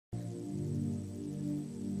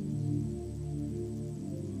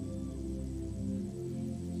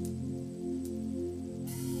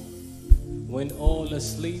When all are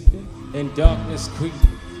sleeping and darkness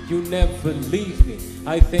creeping, you never leave me.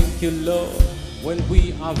 I thank you, Lord, when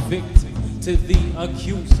we are victim to the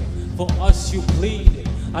accuser. For us you pleaded.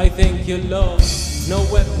 I thank you, Lord. No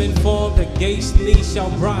weapon formed against me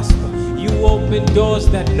shall prosper. You open doors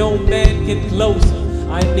that no man can close.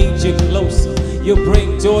 I need you closer. You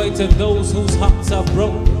bring joy to those whose hearts are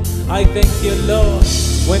broken. I thank you, Lord,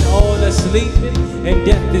 when all are sleeping and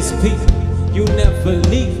death is peeping. You never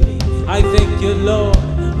leave me. I thank you, Lord,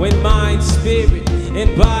 when mind, spirit,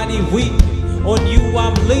 and body weak. On you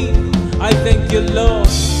I'm leaning. I thank you, Lord.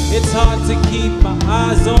 It's hard to keep my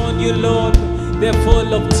eyes on you, Lord. They're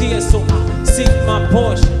full of tears, so I seek my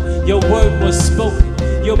portion. Your word was spoken.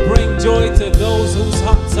 You bring joy to those whose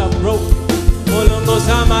hearts are broken. Mulungu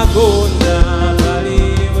Samagona,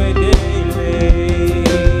 baliwe daily.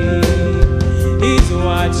 He's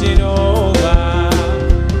watching over.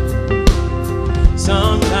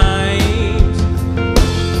 Sometimes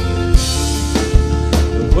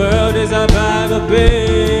the world is a bag of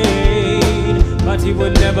pain, but he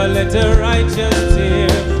would never let a righteous tear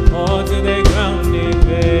fall to the ground in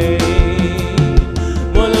vain.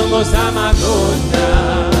 Mulungu Samagona,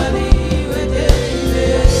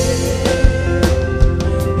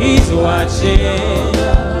 he's watching,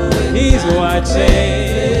 he's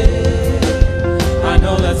watching. I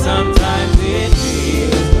know that sometimes it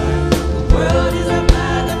feels like the world is a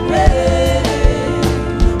bag of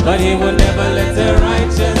pain, but he will never let the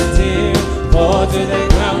righteous tear fall to the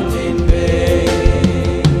ground in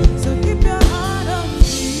vain. So keep your heart on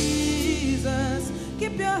Jesus.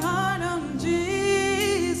 Keep your heart on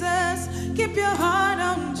Jesus. Keep your heart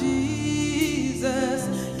on Jesus.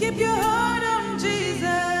 Keep your heart on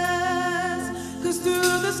Jesus. 'Cause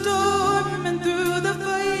through the storm and through the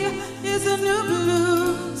fire is a new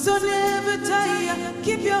blue. So never tire.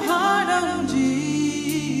 Keep your heart on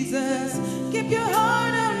Jesus. Keep your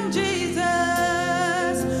heart on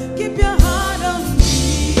Jesus. Keep your heart on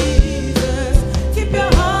Jesus. Keep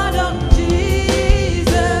your heart on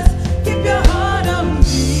Jesus. Keep your heart on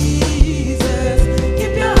Jesus.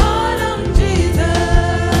 Keep your heart on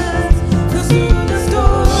Jesus. 'Cause through the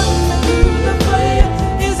storm and through the fire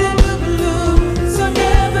is a new blue. So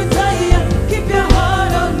never tire. Keep your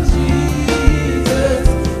heart on Jesus.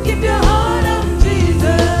 Keep your heart on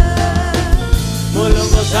Jesus.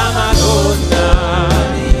 Mulungu Samagona,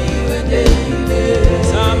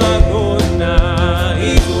 Samagona,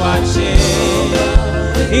 he's watching,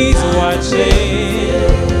 he's watching.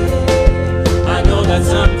 I know that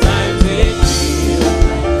sometimes it feels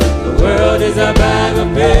like the world is a bag of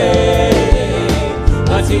pain,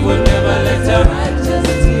 but he will never let a righteous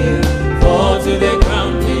tear fall to the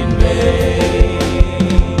ground in vain.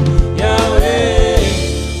 Yahweh,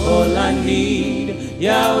 all I need,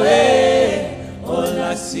 Yahweh, all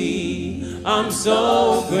I see. I'm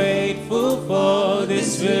so grateful for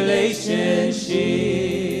this relationship.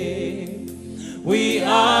 We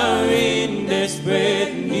are in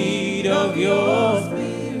desperate need of your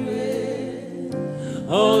Spirit.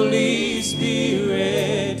 Holy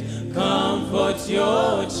Spirit, comfort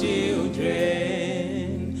your children.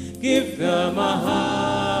 Give them a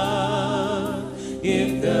heart,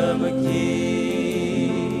 give them a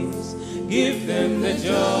kiss, give them the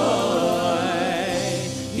joy,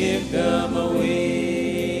 give them a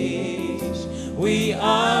wish. We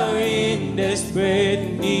are in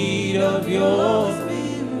desperate need of your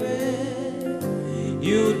Spirit.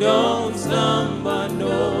 You don't slumber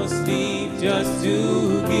nor sleep just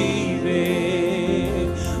to give it.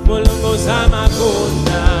 Mulungu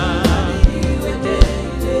Samagona,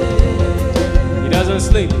 he doesn't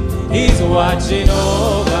sleep, he's watching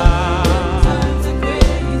over.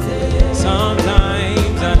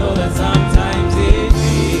 Sometimes I know that sometimes it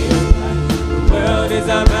feels like the world is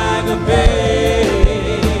a bag of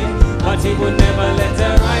pain, but he would never let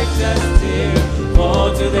a righteous tear fall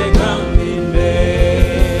to the ground in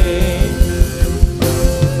vain.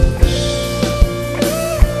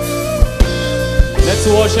 Let's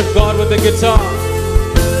worship God with the guitar.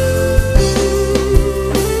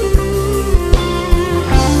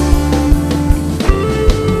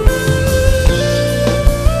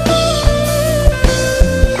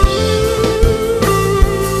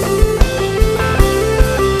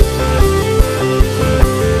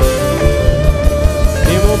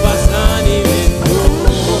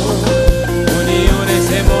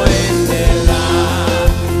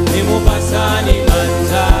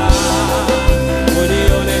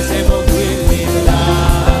 Keep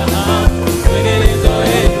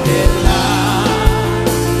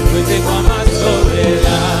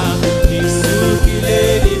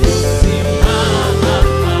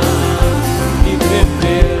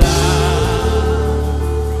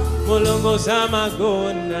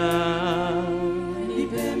Samagona.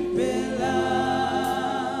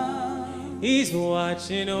 He's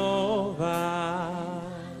watching over.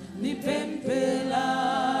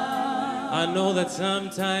 I know that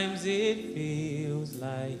sometimes it feels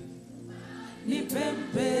like,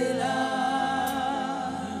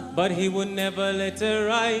 but he would never let a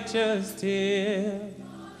righteous tear.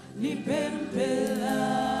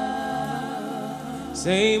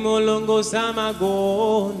 Say Mulungu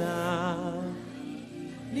Samagona.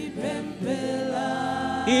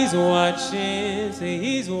 He's watching, say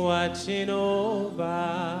he's watching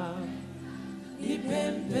over.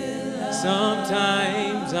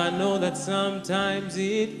 Sometimes I know that sometimes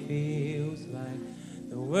it feels like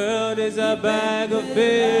the world is a bag of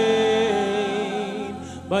pain,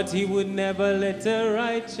 but he would never let a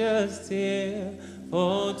righteous tear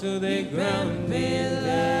fall to the ground in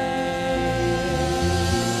vain.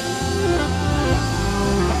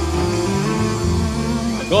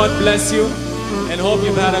 God bless you and hope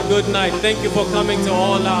you've had a good night. Thank you for coming to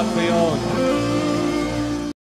All Out for your own.